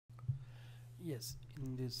Yes,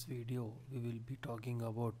 in this video we will be talking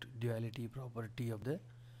about duality property of the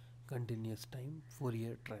continuous time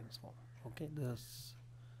Fourier transform. Okay, the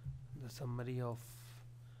summary of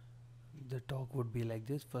the talk would be like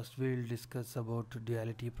this. First we will discuss about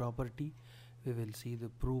duality property. We will see the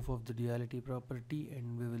proof of the duality property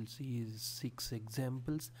and we will see 6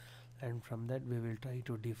 examples, and from that we will try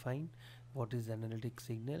to define what is analytic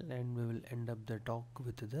signal, and we will end up the talk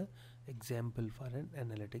with the example for an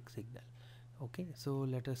analytic signal. Okay, so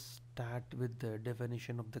let us start with the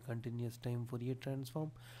definition of the continuous time Fourier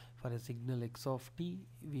transform. For a signal x of t,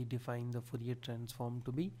 we define the Fourier transform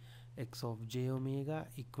to be x of j omega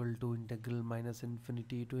equal to integral minus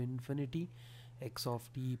infinity to infinity x of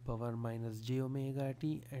t power minus j omega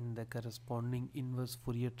t, and the corresponding inverse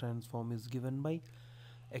Fourier transform is given by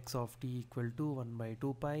x of t equal to 1 by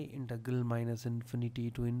 2 pi integral minus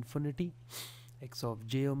infinity to infinity x of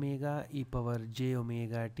j omega e power j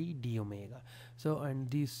omega t d omega. So, and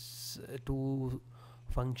these two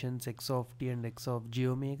functions x of t and x of j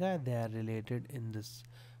omega, they are related in this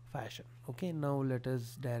fashion. Okay, now let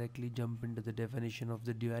us directly jump into the definition of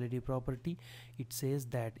the duality property. It says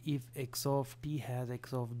that if x of t has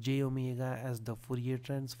x of j omega as the Fourier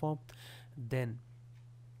transform, then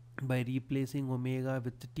by replacing omega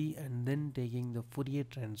with t and then taking the Fourier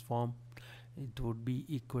transform, it would be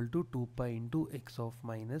equal to 2 pi into x of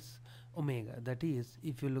minus omega. That is,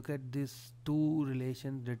 if you look at these two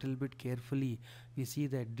relations little bit carefully, we see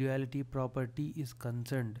that duality property is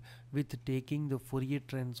concerned with taking the Fourier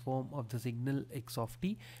transform of the signal x of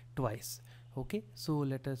t twice. Okay, so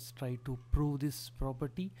let us try to prove this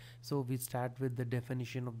property. So we start with the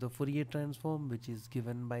definition of the Fourier transform, which is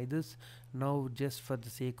given by this. Now just for the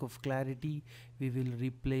sake of clarity, we will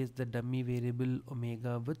replace the dummy variable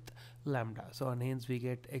omega with lambda. So and hence we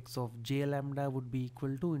get x of j lambda would be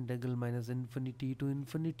equal to integral minus infinity to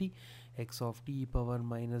infinity x of t power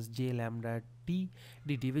minus j lambda t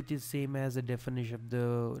dt, which is same as the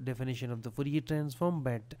definition of the Fourier transform,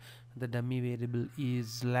 but the dummy variable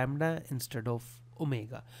is lambda instead of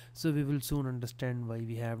omega. So we will soon understand why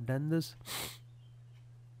we have done this.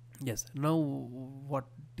 Yes, now what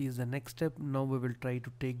is the next step? Now we will try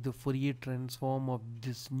to take the Fourier transform of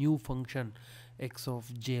this new function x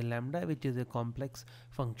of j lambda, which is a complex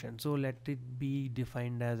function. So let it be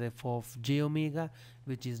defined as f of j omega,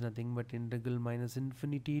 which is nothing but integral minus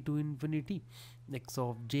infinity to infinity x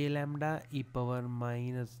of j lambda e power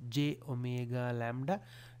minus j omega lambda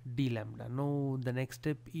d lambda. Now the next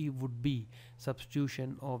step would be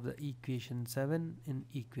substitution of the equation 7 in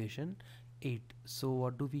equation 8. So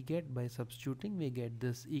what do we get by substituting? We get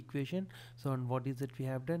this equation. So and what is it we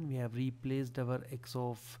have done? We have replaced our x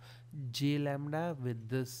of j lambda with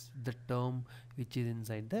this, the term which is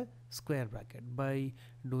inside the square bracket. By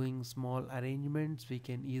doing small arrangements, we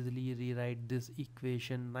can easily rewrite this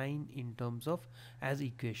equation 9 in terms of as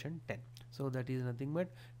equation 10. So that is nothing but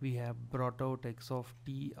we have brought out x of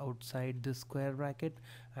t outside the square bracket,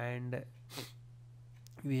 and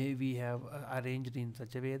we have arranged in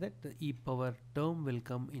such a way that the e power term will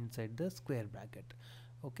come inside the square bracket.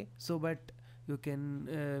 Okay, so but you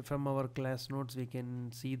can from our class notes we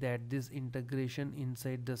can see that this integration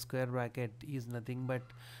inside the square bracket is nothing but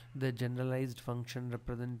the generalized function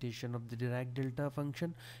representation of the Dirac delta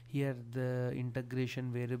function. Here the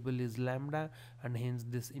integration variable is lambda, and hence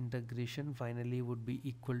this integration finally would be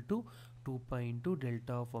equal to 2 pi into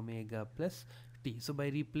delta of omega plus t. So by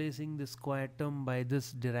replacing the square term by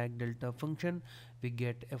this Dirac delta function, we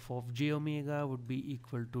get f of j omega would be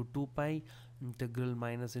equal to 2 pi integral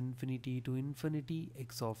minus infinity to infinity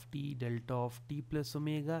x of t delta of t plus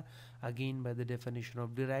omega. Again by the definition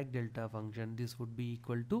of Dirac delta function, this would be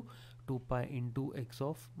equal to 2 pi into x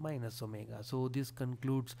of minus omega. So this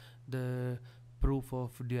concludes the proof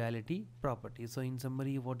of duality property. So in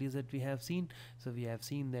summary, what is it we have seen? So we have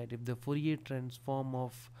seen that if the Fourier transform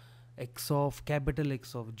of x of capital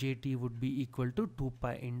X of jt would be equal to 2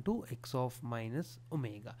 pi into x of minus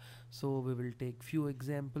omega. So we will take few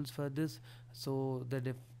examples for this. So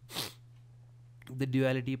the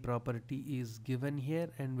duality property is given here,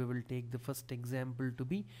 and we will take the first example to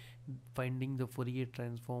be finding the Fourier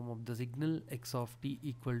transform of the signal x of t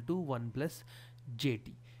equal to 1 plus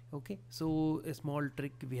jt. Okay, so a small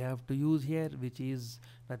trick we have to use here, which is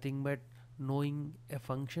nothing but knowing a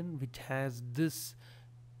function which has this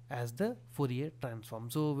as the Fourier transform.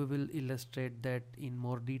 So we will illustrate that in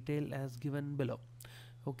more detail as given below.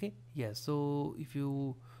 Okay, yes, so if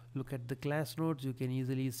you look at the class notes, you can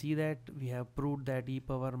easily see that we have proved that e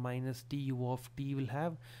power minus t u of t will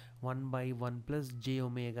have 1 by 1 plus j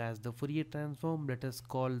omega as the Fourier transform. Let us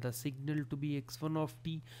call the signal to be x1 of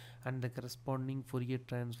t and the corresponding Fourier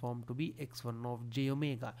transform to be x1 of j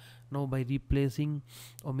omega. Now by replacing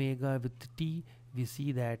omega with t, we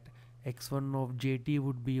see that x1 of jt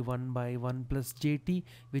would be 1 by 1 plus jt,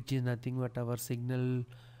 which is nothing but our signal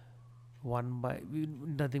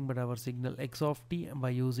nothing but our signal x of t.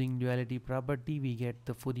 By using duality property, we get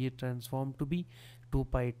the Fourier transform to be 2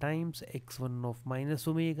 pi times x1 of minus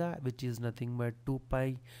omega, which is nothing but 2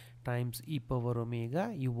 pi times e power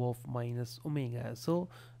omega u of minus omega. So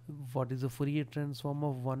what is the Fourier transform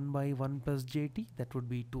of 1 by 1 plus jt? That would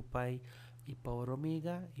be 2 pi e power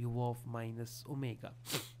omega u of minus omega.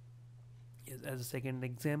 As a second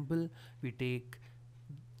example, we take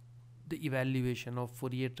the evaluation of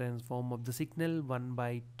Fourier transform of the signal 1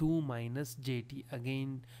 by 2 minus jt.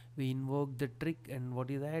 Again we invoke the trick, and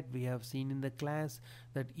what is that? We have seen in the class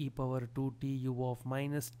that e power 2t u of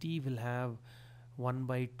minus t will have 1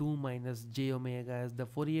 by 2 minus j omega as the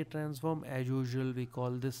Fourier transform. As usual, we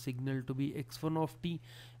call this signal to be x1 of t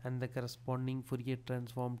and the corresponding Fourier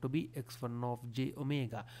transform to be x1 of j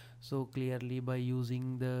omega. So clearly by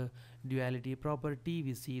using the duality property,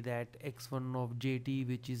 we see that x1 of jt,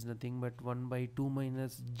 which is nothing but 1 by 2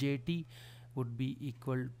 minus jt, would be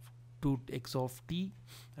equal to x of t,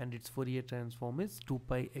 and its Fourier transform is 2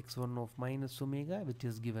 pi x1 of minus omega, which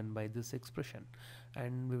is given by this expression.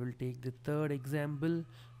 And we will take the third example,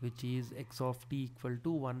 which is x of t equal to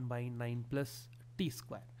 1 by 9 plus t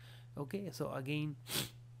square. Okay, so again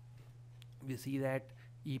we see that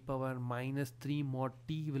e power minus 3 mod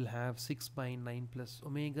t will have 6 by 9 plus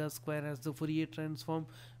omega square as the Fourier transform.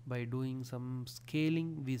 By doing some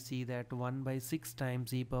scaling, we see that 1 by 6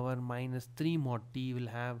 times e power minus 3 mod t will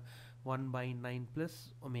have 1 by 9 plus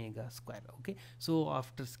omega square. Okay, so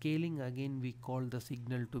after scaling, again we call the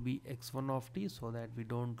signal to be x1 of t so that we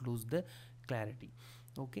don't lose the clarity.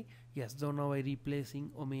 Okay, yes, so now by replacing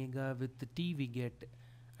omega with the t, we get,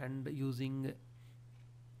 and using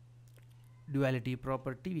duality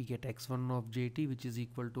property, we get x1 of jt, which is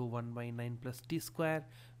equal to 1 by 9 plus t square,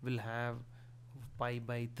 will have pi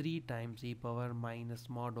by 3 times e power minus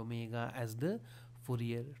mod omega as the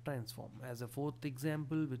Fourier transform. As a fourth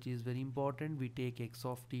example, which is very important, we take x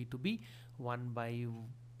of t to be 1 by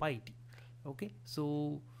pi t. Okay,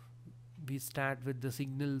 so we start with the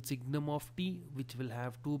signum of t, which will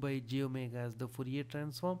have 2 by j omega as the Fourier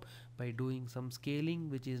transform. By doing some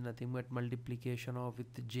scaling, which is nothing but multiplication of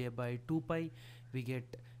with j by 2 pi, we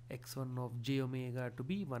get x1 of j omega to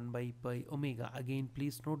be 1 by pi omega. Again,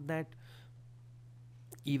 please note that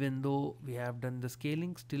even though we have done the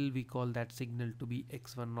scaling, still we call that signal to be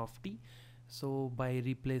x1 of t. So by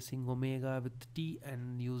replacing omega with t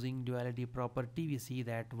and using duality property, we see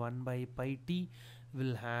that 1 by pi t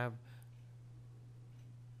will have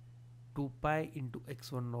 2 pi into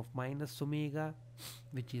x1 of minus omega,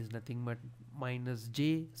 which is nothing but minus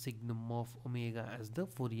j signum of omega as the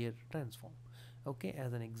Fourier transform. Okay,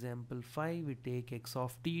 as an example 5, we take x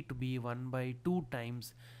of t to be 1 by 2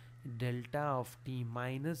 times delta of t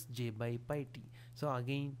minus j by pi t. So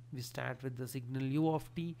again we start with the signal u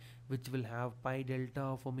of t, which will have pi delta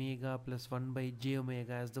of omega plus 1 by j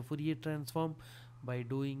omega as the Fourier transform. By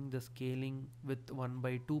doing the scaling with 1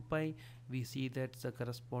 by 2 pi, we see that the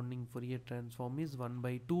corresponding Fourier transform is 1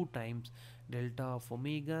 by 2 times delta of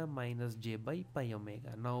omega minus j by pi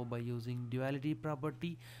omega. Now by using duality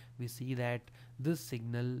property, we see that this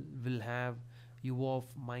signal will have u of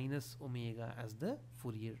minus omega as the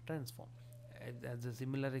Fourier transform. As a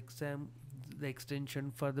similar the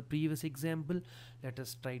extension for the previous example, let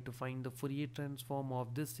us try to find the Fourier transform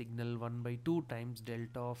of this signal 1 by 2 times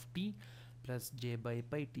delta of t plus j by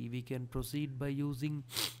pi t. We can proceed by using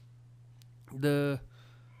the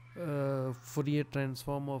Fourier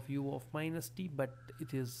transform of u of minus t, but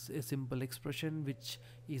it is a simple expression which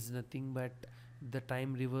is nothing but the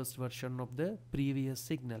time reversed version of the previous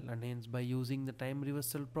signal, and hence by using the time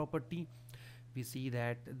reversal property, we see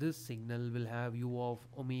that this signal will have u of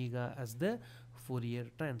omega as the Fourier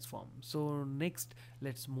transform. So next,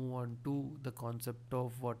 let's move on to the concept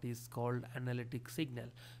of what is called analytic signal.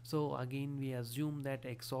 So again we assume that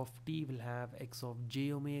x of t will have x of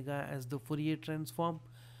j omega as the Fourier transform.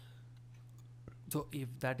 So if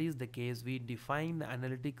that is the case, we define the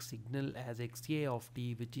analytic signal as xa of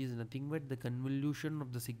t, which is nothing but the convolution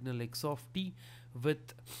of the signal x of t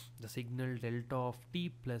with the signal delta of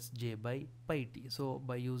t plus j by pi t. So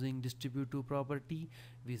by using distributive property,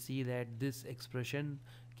 we see that this expression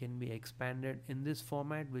can be expanded in this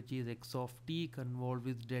format, which is x of t convolved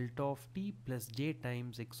with delta of t plus j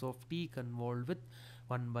times x of t convolved with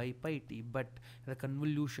 1 by pi t. But the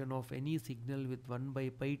convolution of any signal with 1 by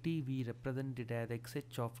pi t, we represent it as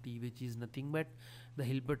xh of t, which is nothing but the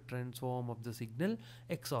Hilbert transform of the signal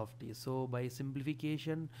x of t. So by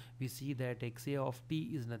simplification, we see that xa of t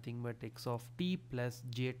is nothing but x of t plus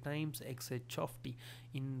j times xh of t.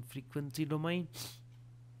 In frequency domain,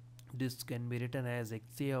 this can be written as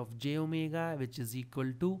xa of j omega, which is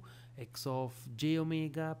equal to x of j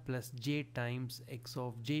omega plus j times x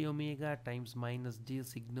of j omega times minus j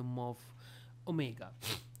signum of omega.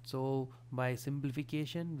 So by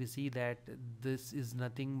simplification, we see that this is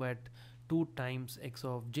nothing but 2 times x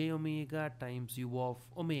of j omega times u of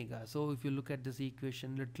omega. So if you look at this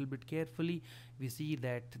equation little bit carefully, we see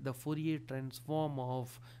that the Fourier transform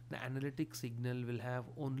of the analytic signal will have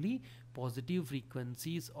only positive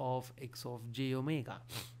frequencies of x of j omega.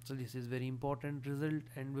 So this is very important result,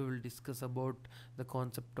 and we will discuss about the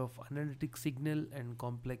concept of analytic signal and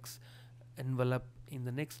complex envelope in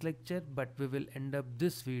the next lecture, but we will end up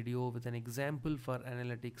this video with an example for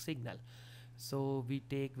analytic signal. So we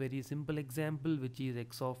take very simple example, which is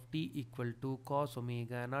x of t equal to cos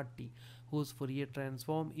omega naught t, whose Fourier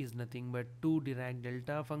transform is nothing but 2 Dirac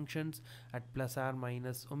delta functions at plus or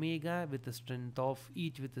minus omega with the strength of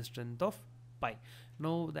each with the strength of pi.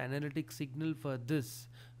 Now the analytic signal for this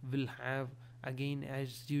will have, again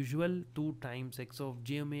as usual, 2 times x of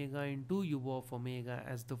j omega into u of omega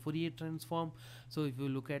as the Fourier transform. So if you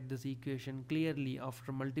look at this equation clearly,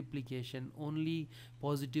 after multiplication only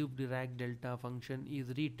positive Dirac delta function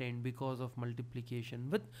is retained because of multiplication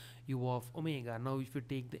with u of omega. Now if you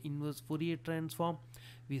take the inverse Fourier transform,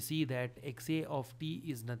 we see that xa of t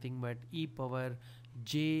is nothing but e power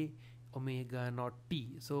j omega naught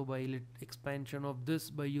t. So by expansion of this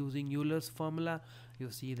by using Euler's formula,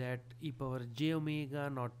 you see that e power j omega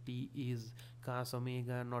naught t is cos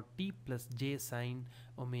omega naught t plus j sine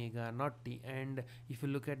omega naught t. And if you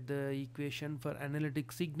look at the equation for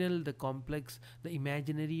analytic signal, the complex, the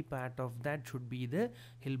imaginary part of that should be the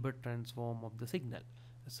Hilbert transform of the signal.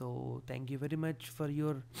 So thank you very much for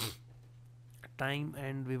your time,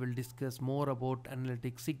 and we will discuss more about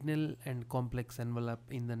analytic signal and complex envelope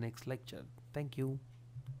in the next lecture. Thank you.